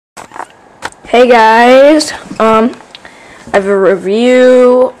Hey guys, I have a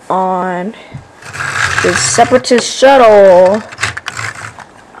review on the Separatist shuttle.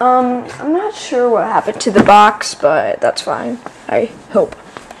 I'm not sure what happened to the box, but that's fine. I hope,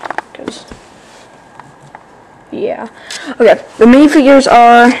 because yeah. Okay, the minifigures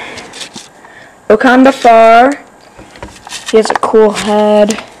are Wakanda Far. He has a cool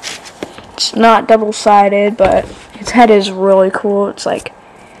head. It's not double-sided, but his head is really cool. It's like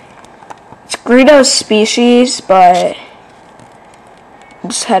Greedo's species, but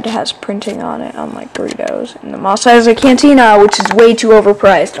this head has printing on it, unlike Greedo's. And the mouse has a cantina, which is way too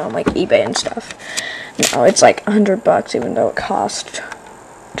overpriced on like eBay and stuff. No, it's like $100, even though it cost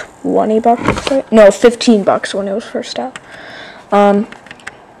 $20, right? No, $15 when it was first out.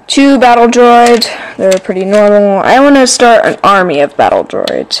 2 battle droids. They're pretty normal. I want to start an army of battle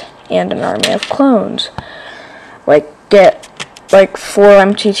droids and an army of clones. Like, get like 4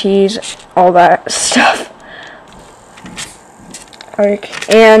 MTTs, all that stuff. Like,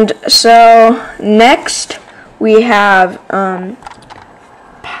 and so next we have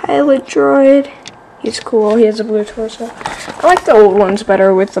pilot droid. He's cool. He has a blue torso. I like the old ones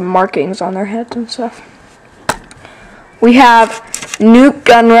better with the markings on their heads and stuff. We have Nuke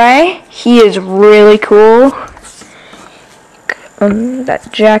Gunray. He is really cool. That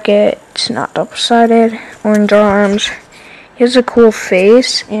jacket, it's not double-sided. Orange arms. He has a cool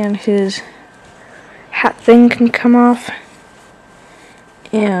face, and his hat thing can come off.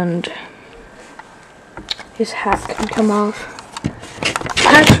 And his hat can come off.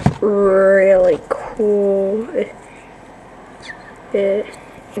 That's really cool.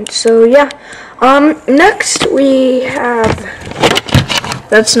 And so yeah. Next we have,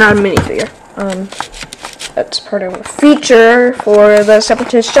 that's not a minifigure. That's part of a feature for the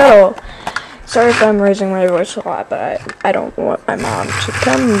Separatist shuttle. Sorry if I'm raising my voice a lot, but I don't want my mom to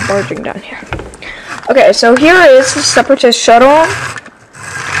come barging down here. Okay, so here is the Separatist shuttle.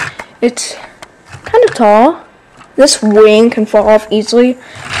 It's kind of tall. This wing can fall off easily,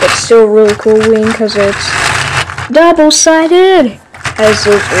 but still a really cool wing because it's double-sided. Has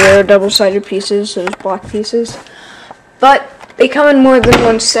those rare double-sided pieces, those block pieces. But they come in more than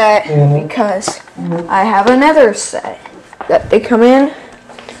one set because I have another set that they come in,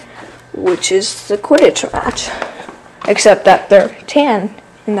 which is the Quidditch match. Except that they're tan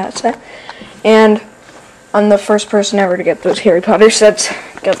in that set. And I'm the first person ever to get those Harry Potter sets.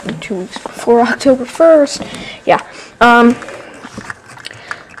 Got them 2 weeks before October 1st. Yeah.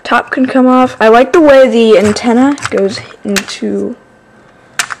 Top can come off. I like the way the antenna goes into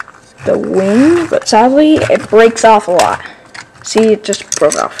the wing, but sadly it breaks off a lot. See, it just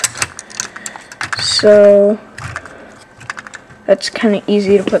broke off. So that's kind of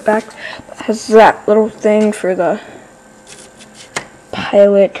easy to put back. It has that little thing for the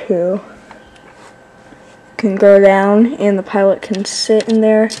pilot who can go down, and the pilot can sit in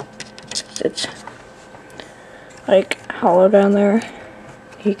there. It's like hollow down there.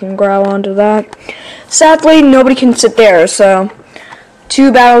 He can grab onto that. Sadly, nobody can sit there, so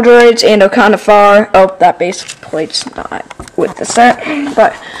 2 battle droids and Wakanda Far. Oh, that base plate's not with the set,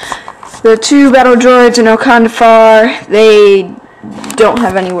 but the 2 battle droids and Wakanda Far, they don't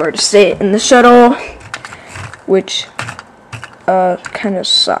have anywhere to sit in the shuttle, which kind of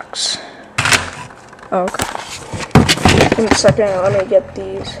sucks. Okay. In a second, let me get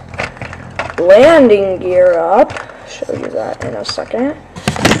these landing gear up. Show you that in a second.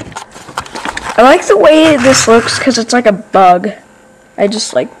 I like the way this looks because it's like a bug. I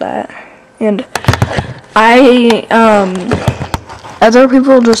just like that. And other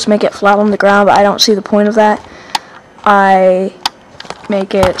people just make it flat on the ground, but I don't see the point of that. I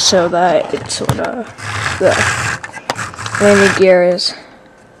make it so that it's sort of, the landing gear is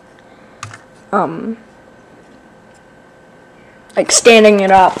like standing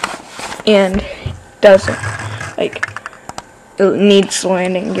it up, and doesn't, like, it needs the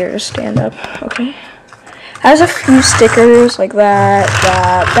landing gear to stand up. Okay, has a few stickers like that,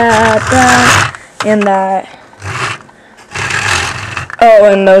 and that. Oh,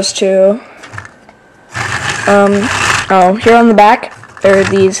 and those 2. Oh, here on the back there are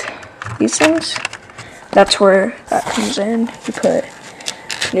these things. That's where that comes in. You put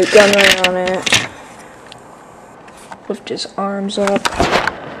new gunray on it. Lift his arms up.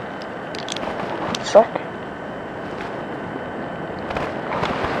 Suck.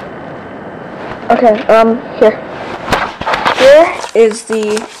 Okay, here. Here is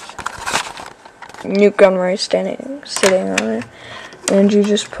the Nuke Gunray sitting on it. And you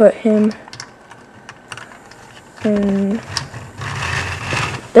just put him in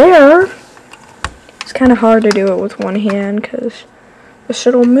there. It's kind of hard to do it with one hand because the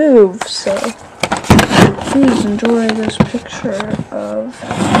shuttle move. So please enjoy this picture of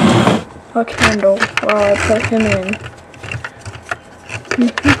a candle while I put him in.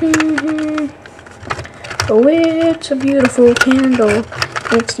 Oh, it's a beautiful candle.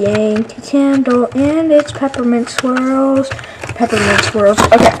 It's Yankee Candle and it's peppermint swirls. Peppermint swirls.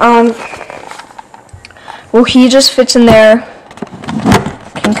 Okay, well, he just fits in there.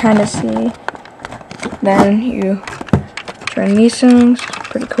 You can kind of see. Then you turn these things.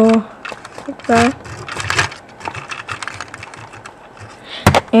 Pretty cool. Like that.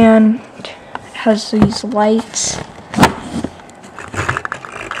 And it has these lights.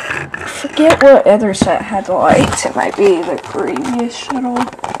 I forget what other set had lights. It might be the previous shuttle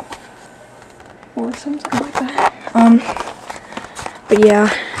or something like that. But yeah,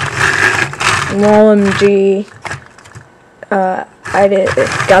 WallMG. I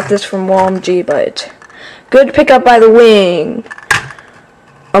got this from WallMG, but good to pick up by the wing,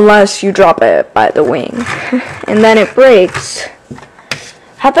 unless you drop it by the wing, and then it breaks.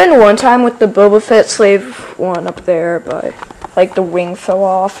 Happened one time with the Boba Fett slave one up there, but like the wing fell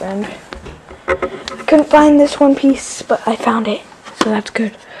off, and I couldn't find this one piece, but I found it, so that's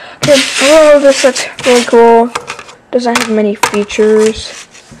good. Okay, oh, this set's really cool. Doesn't have many features,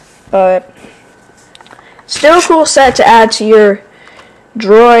 but still a cool set to add to your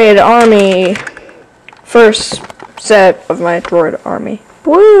droid army. First set of my droid army.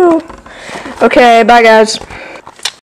 Woo! Okay, bye guys.